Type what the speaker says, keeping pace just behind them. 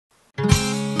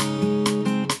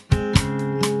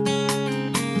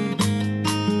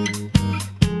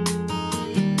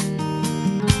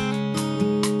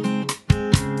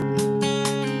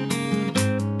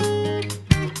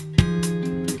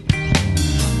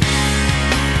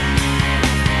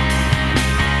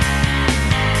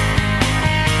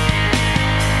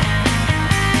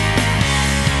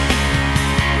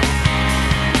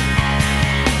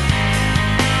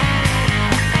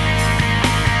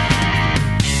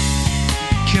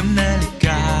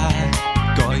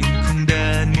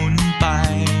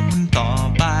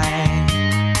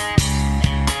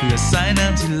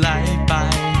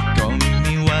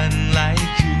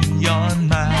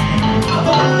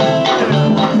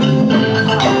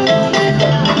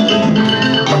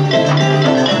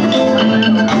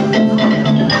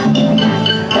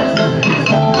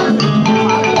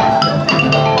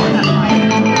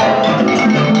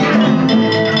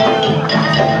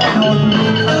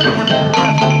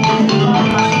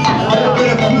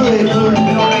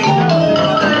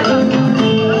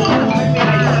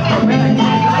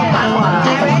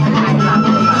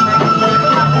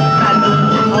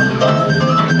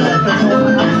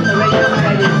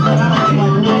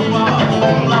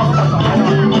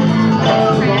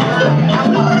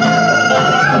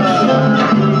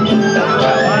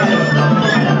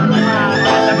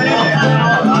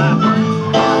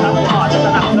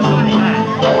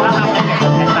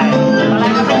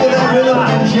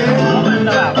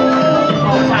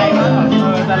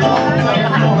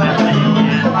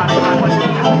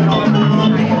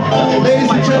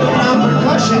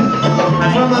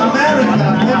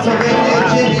So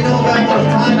Jim, you know about the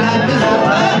Thailand business,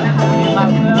 right?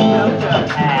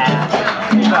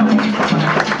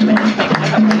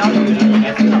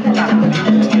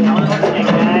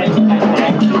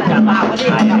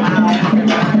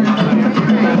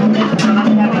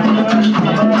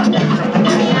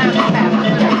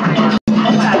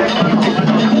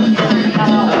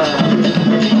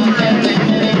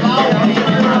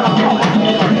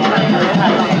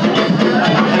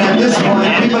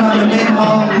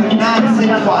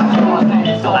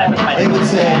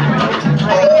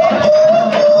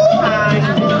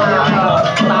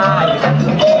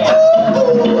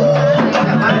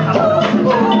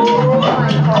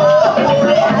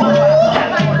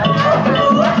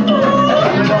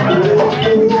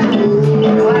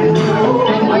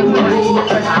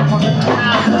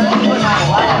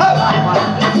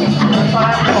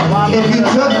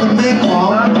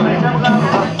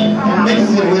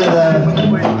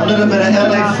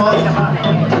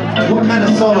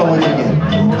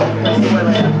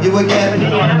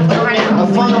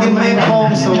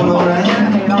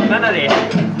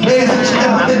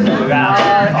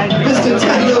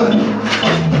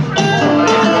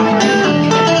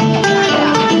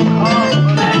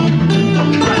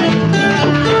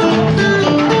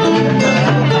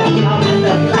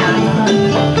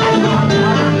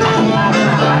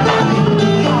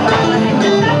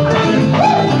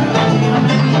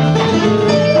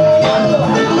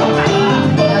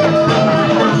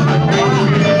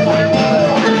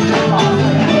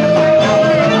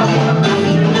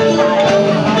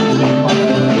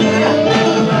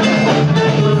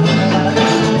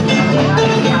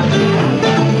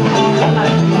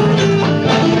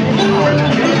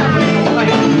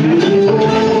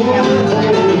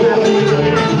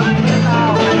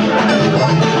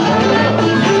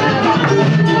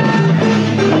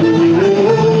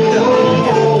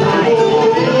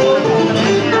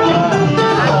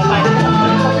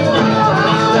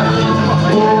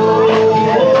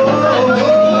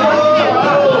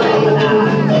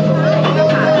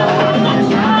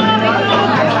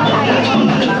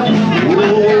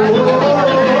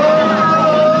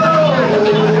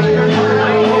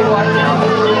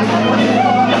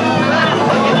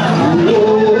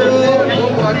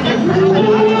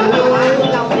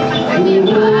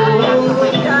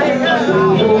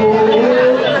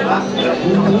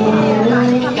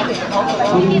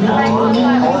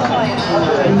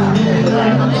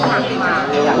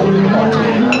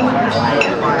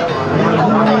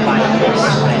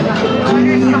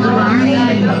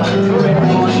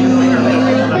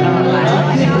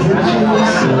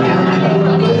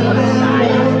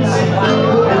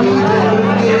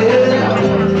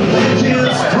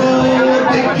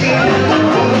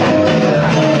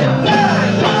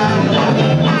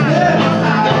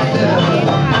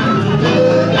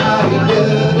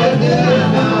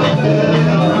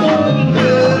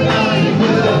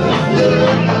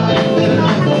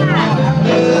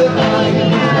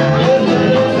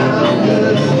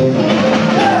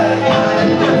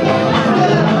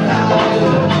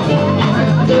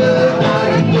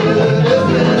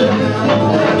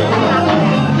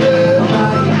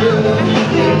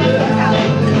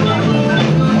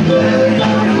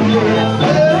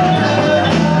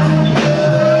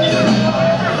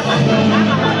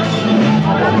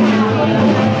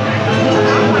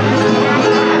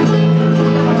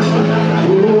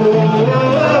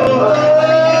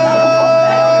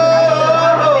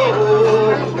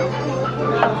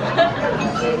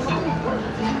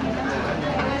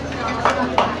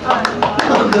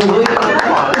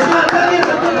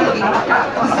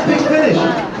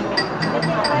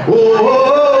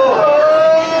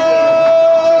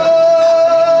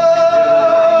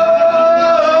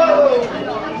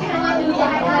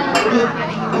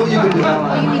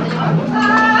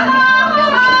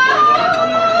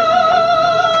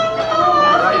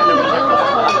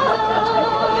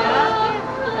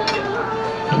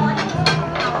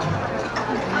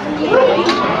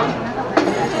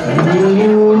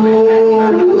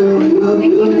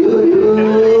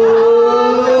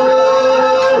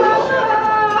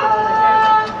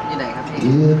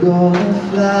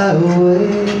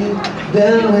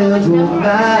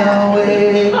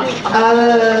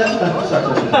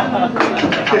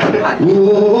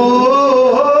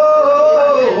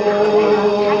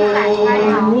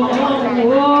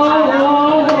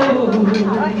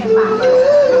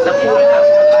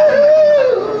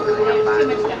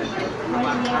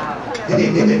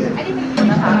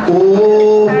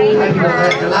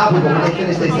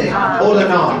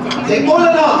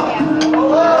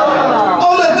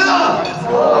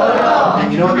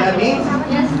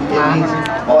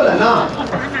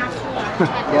 เ Ooh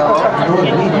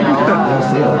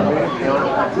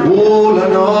la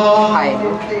no.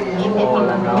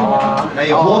 Now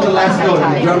you hold the last note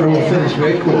and the drummer will finish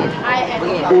very cool.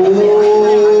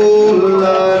 Ooh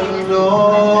la no.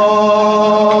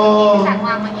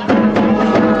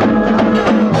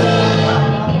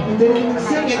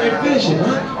 Sing it, you're finishing,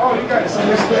 huh? Oh, you got some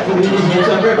respect for the musicians.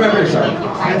 Very sorry.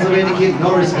 Hands up indicate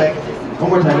no respect. One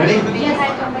more time, ready?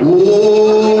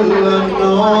 Ooh la no.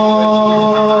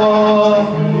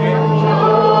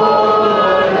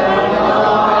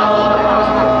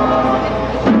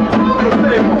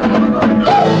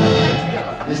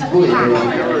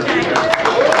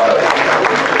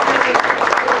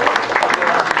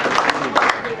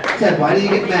 Ted, why do you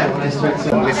get mad when I start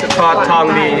singing? Mr. Todd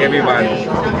Tongdi, everyone.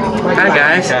 Hi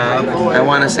guys, I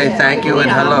want to say thank you and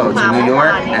hello to New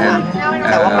York and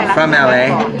from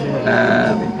LA.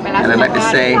 And I'd like to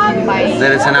say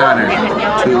that it's an honor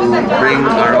to bring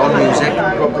our own music,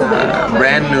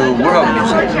 brand new world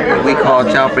music, what we call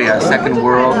Chowpriya, second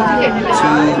world,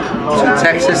 to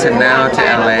Texas and now to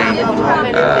LA,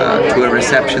 to a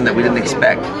reception that we didn't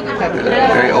expect.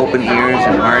 Very open ears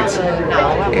and hearts,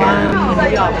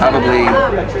 and probably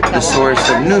the source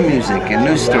of new music and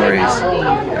new stories.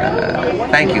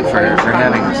 Thank you for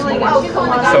having us.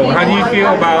 So how do you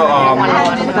feel about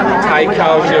Thai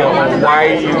culture? Why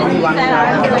you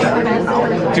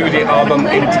do the album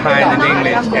in Thai and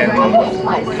English, and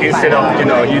instead of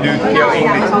you do pure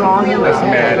English, doesn't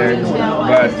matter,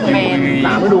 but you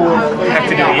have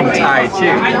to do it in Thai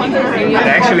too. And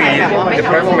actually, the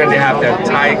performance they have the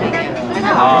Thai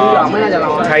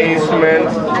instrument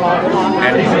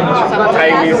and Thai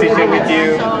musician with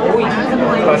you,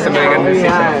 plus American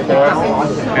musician of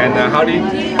course. And how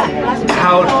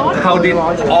did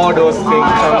all those things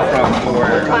come from? Or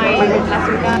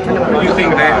what do you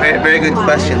think? Very good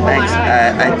question. Thanks.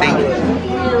 I think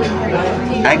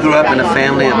I grew up in a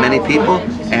family of many people,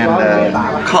 and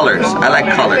colors. I like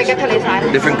colors.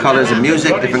 Different colors of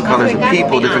music, different colors of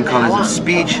people, different colors of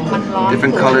speech,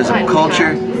 different colors of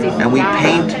culture, and we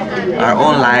paint our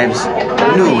own lives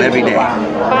new every day.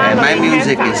 And my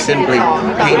music is simply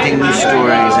painting new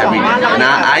stories every day. And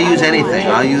I use anything.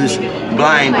 I'll use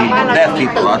blind people, deaf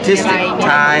people, autistic,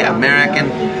 Thai, American,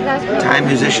 Thai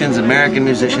musicians, American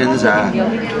musicians.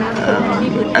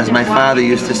 As my father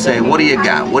used to say, what do you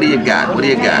got? What do you got? What do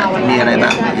you got?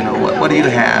 You know, what do you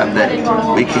have that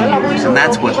we can use? And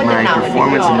that's what my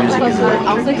performance and music is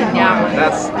about.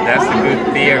 That's a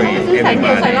good theory,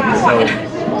 everybody. So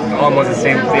almost the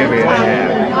same theory I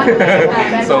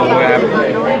have. So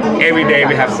every day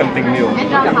we have something new. So we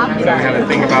have to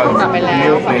think about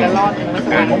new things,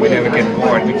 and we never get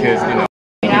bored because we're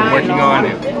working on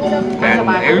it. And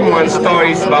everyone's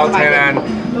stories about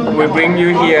Thailand. We bring you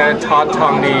here, Todd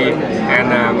Tongdi,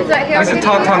 and Mr.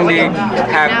 Todd Tongdi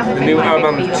have the new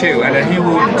album too, and he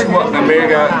will tour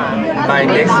America by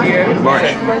next year, March.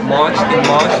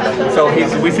 So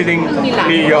he's visiting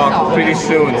New York pretty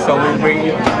soon. So we'll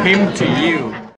bring him to you.